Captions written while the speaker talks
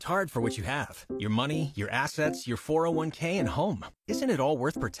worked hard for what you have. Your money, your assets, your 401k, and home. Isn't it all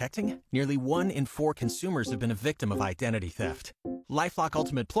worth protecting? Nearly 1 in 4 consumers have been a victim of identity theft. LifeLock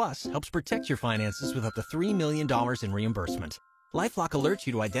Ultimate Plus helps protect your finances with up to $3 million in reimbursement. LifeLock alerts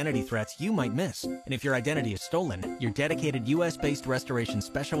you to identity threats you might miss. And if your identity is stolen, your dedicated U.S.-based restoration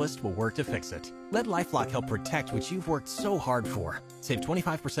specialist will work to fix it. Let LifeLock help protect what you've worked so hard for. Save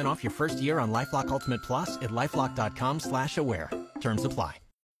 25% off your first year on LifeLock Ultimate Plus at LifeLock.com/aware. Terms apply.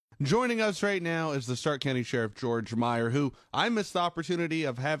 Joining us right now is the Stark County Sheriff George Maier, who I missed the opportunity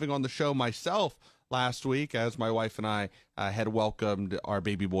of having on the show myself last week as my wife and I had welcomed our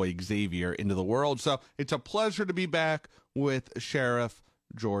baby boy Xavier into the world. So it's a pleasure to be back with Sheriff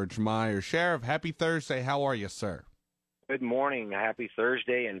George Maier. Sheriff, happy Thursday. How are you, sir? Good morning. Happy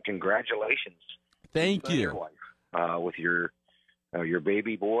Thursday, and congratulations. Thank you. Your wife, with your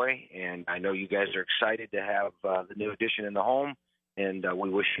baby boy, and I know you guys are excited to have the new addition in the home. And we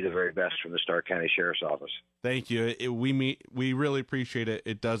wish you the very best from the Stark County Sheriff's Office. Thank you. We really appreciate it.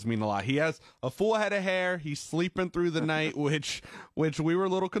 It does mean a lot. He has a full head of hair. He's sleeping through the night, which we were a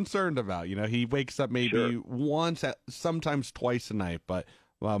little concerned about. You know, he wakes up maybe once, sometimes twice a night. But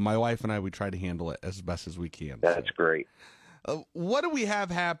my wife and I, we try to handle it as best as we can. That's great. What do we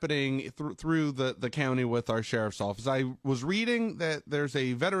have happening through the county with our sheriff's office? I was reading that there's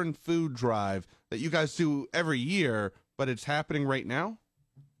a veteran food drive that you guys do every year, but it's happening right now?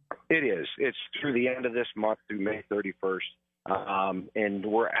 It is. It's through the end of this month, through May 31st. And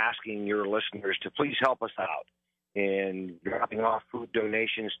we're asking your listeners to please help us out in dropping off food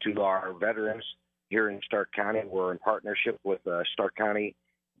donations to our veterans here in Stark County. We're in partnership with Stark County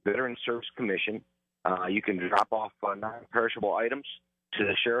Veteran Service Commission. You can drop off non-perishable items to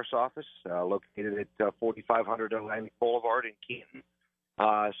the Sheriff's Office, located at 4500 Atlantic Boulevard in Canton.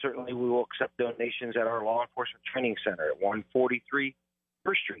 Certainly, we will accept donations at our Law Enforcement Training Center at 143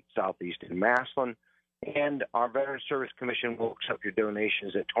 First Street Southeast in Massillon. And our Veterans Service Commission will accept your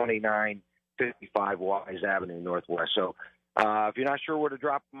donations at 2955 Wise Avenue Northwest. So if you're not sure where to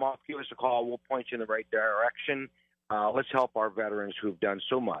drop them off, give us a call. We'll point you in the right direction. Let's help our veterans who've done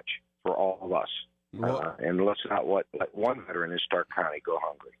so much for all of us. And let's not let one veteran in Stark County go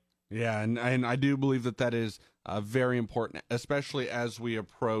hungry. Yeah, and I do believe that is very important, especially as we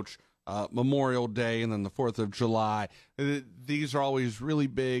approach Memorial Day and then the 4th of July. These are always really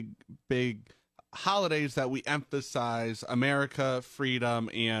big holidays that we emphasize America, freedom,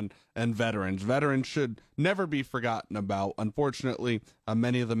 and veterans. Veterans should never be forgotten about. Unfortunately,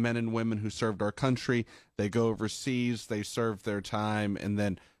 many of the men and women who served our country, they go overseas, they serve their time, and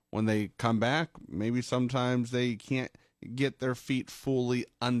then when they come back, maybe sometimes they can't get their feet fully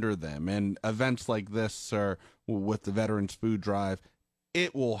under them. And events like this, sir, with the Veterans Food Drive,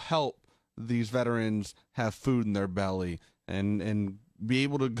 it will help these veterans have food in their belly and be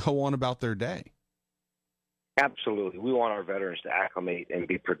able to go on about their day. Absolutely. We want our veterans to acclimate and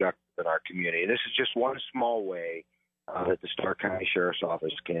be productive in our community. And this is just one small way that the Stark County Sheriff's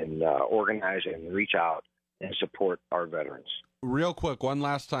Office can organize and reach out and support our veterans. Real quick, one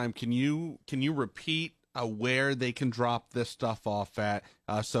last time, can you repeat where they can drop this stuff off at?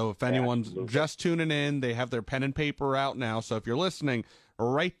 So if anyone's just tuning in, they have their pen and paper out now. So if you're listening,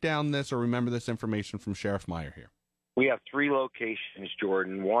 write down this or remember this information from Sheriff Maier here. We have 3 locations,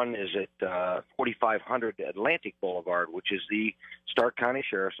 Jordan. One is at 4500 Atlantic Boulevard, which is the Stark County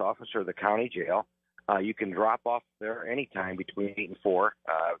Sheriff's Office or the county jail. You can drop off there anytime between 8 and 4,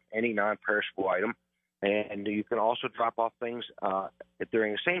 any non-perishable item. And you can also drop off things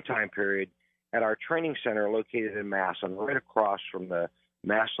during the same time period at our training center located in Massillon, right across from the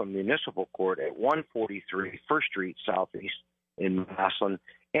Massillon Municipal Court at 143 First Street Southeast in Massillon.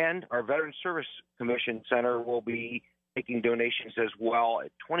 And our Veterans Service Commission Center will be taking donations as well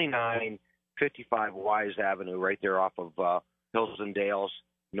at 2955 Wise Avenue, right there off of Hills and Dales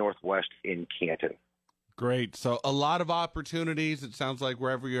Northwest in Canton. Great. So a lot of opportunities. It sounds like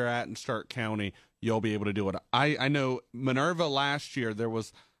wherever you're at in Stark County, you'll be able to do it. I know Minerva last year, there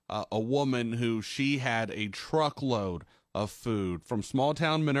was a woman who she had a truckload of food from small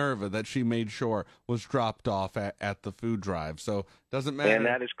town Minerva that she made sure was dropped off at the food drive. So doesn't matter. And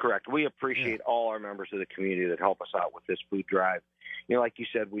that is correct. We appreciate all our members of the community that help us out with this food drive. You know, like you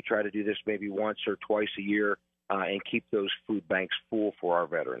said, we try to do this maybe once or twice a year and keep those food banks full for our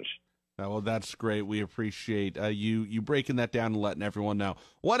veterans. Well, that's great. We appreciate you breaking that down and letting everyone know.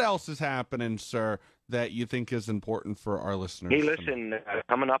 What else is happening, sir, that you think is important for our listeners? Hey, listen,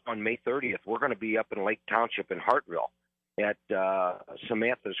 coming up on May 30th, we're going to be up in Lake Township in Hartville at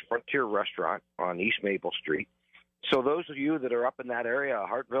Samantha's Frontier Restaurant on East Maple Street. So those of you that are up in that area,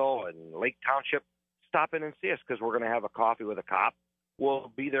 Hartville and Lake Township, stop in and see us because we're going to have a coffee with a cop.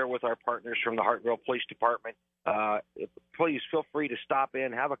 we'll be there with our partners from the Hartville Police Department. Please feel free to stop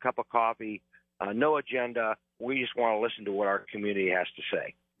in, have a cup of coffee. No agenda. We just want to listen to what our community has to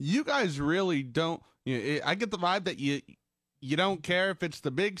say. You guys really don't. I get the vibe that you don't care if it's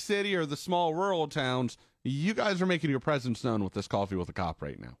the big city or the small rural towns. You guys are making your presence known with this Coffee with a Cop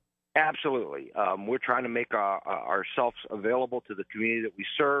right now. Absolutely. We're trying to make ourselves available to the community that we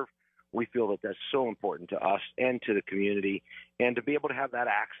serve. We feel that that's so important to us and to the community, and to be able to have that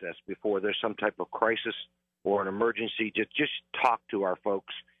access before there's some type of crisis or an emergency. Just talk to our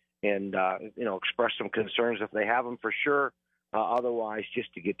folks and express some concerns if they have them, for sure. Otherwise,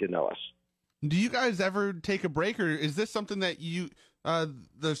 just to get to know us. Do you guys ever take a break, or is this something that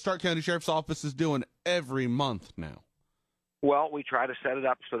the Stark County Sheriff's Office is doing every month now? Well, we try to set it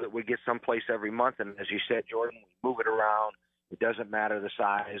up so that we get someplace every month, and as you said, Jordan, we move it around. It doesn't matter the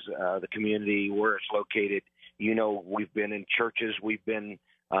size, the community, where it's located. We've been in churches, we've been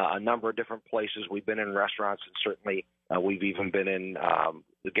a number of different places, we've been in restaurants, and certainly we've even been in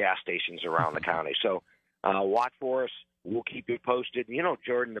the gas stations around the county. So watch for us. We'll keep you posted.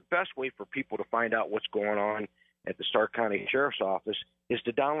 Jordan, the best way for people to find out what's going on at the Stark County Sheriff's Office is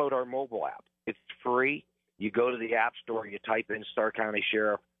to download our mobile app. It's free. You go to the App Store, you type in Stark County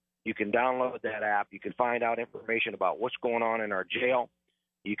Sheriff. You can download that app. You can find out information about what's going on in our jail.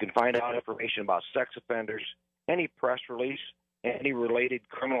 You can find out information about sex offenders, any press release, any related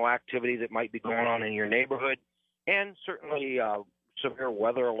criminal activity that might be going on in your neighborhood, and certainly severe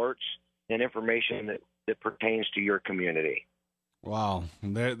weather alerts and information that pertains to your community. Wow,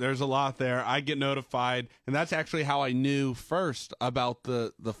 there's a lot there. I get notified, and that's actually how I knew first about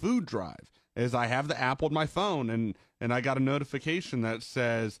the food drive, is I have the app on my phone, and I got a notification that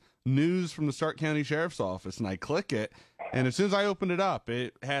says news from the Stark County Sheriff's Office, and I click it, and as soon as I opened it up,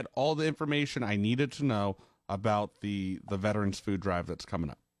 it had all the information I needed to know about the Veterans Food Drive that's coming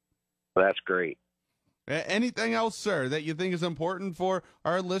up. That's great. Anything else, sir, that you think is important for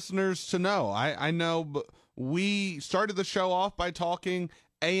our listeners to know? I know we started the show off by talking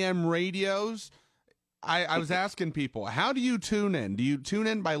AM radios. I was asking people, how do you tune in? Do you tune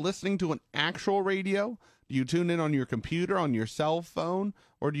in by listening to an actual radio? Do you tune in on your computer, on your cell phone?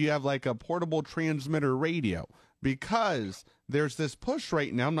 Or do you have like a portable transmitter radio? Because there's this push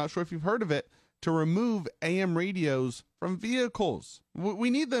right now, I'm not sure if you've heard of it, to remove AM radios from vehicles.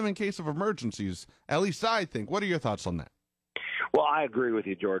 We need them in case of emergencies, at least I think. What are your thoughts on that? Well, I agree with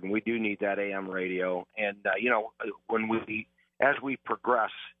you, Jordan. We do need that AM radio. And, as we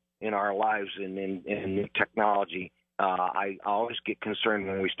progress in our lives and in new technology, I always get concerned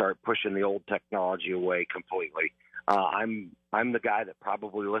when we start pushing the old technology away completely. I'm the guy that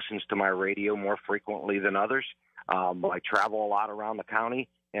probably listens to my radio more frequently than others. I travel a lot around the county,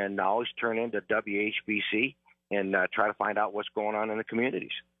 and I always turn into WHBC and try to find out what's going on in the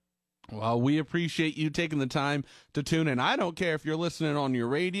communities. Well, we appreciate you taking the time to tune in. I don't care if you're listening on your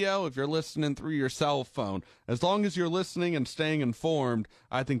radio, if you're listening through your cell phone. As long as you're listening and staying informed,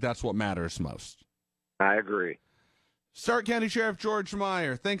 I think that's what matters most. I agree. Stark County Sheriff George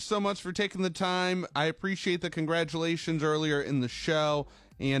Maier, thanks so much for taking the time. I appreciate the congratulations earlier in the show,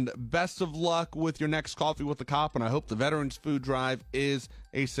 and best of luck with your next Coffee with the Cop, and I hope the Veterans Food Drive is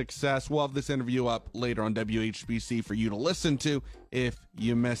a success. We'll have this interview up later on WHBC for you to listen to if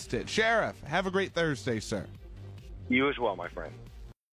you missed it. Sheriff, have a great Thursday, sir. You as well, my friend.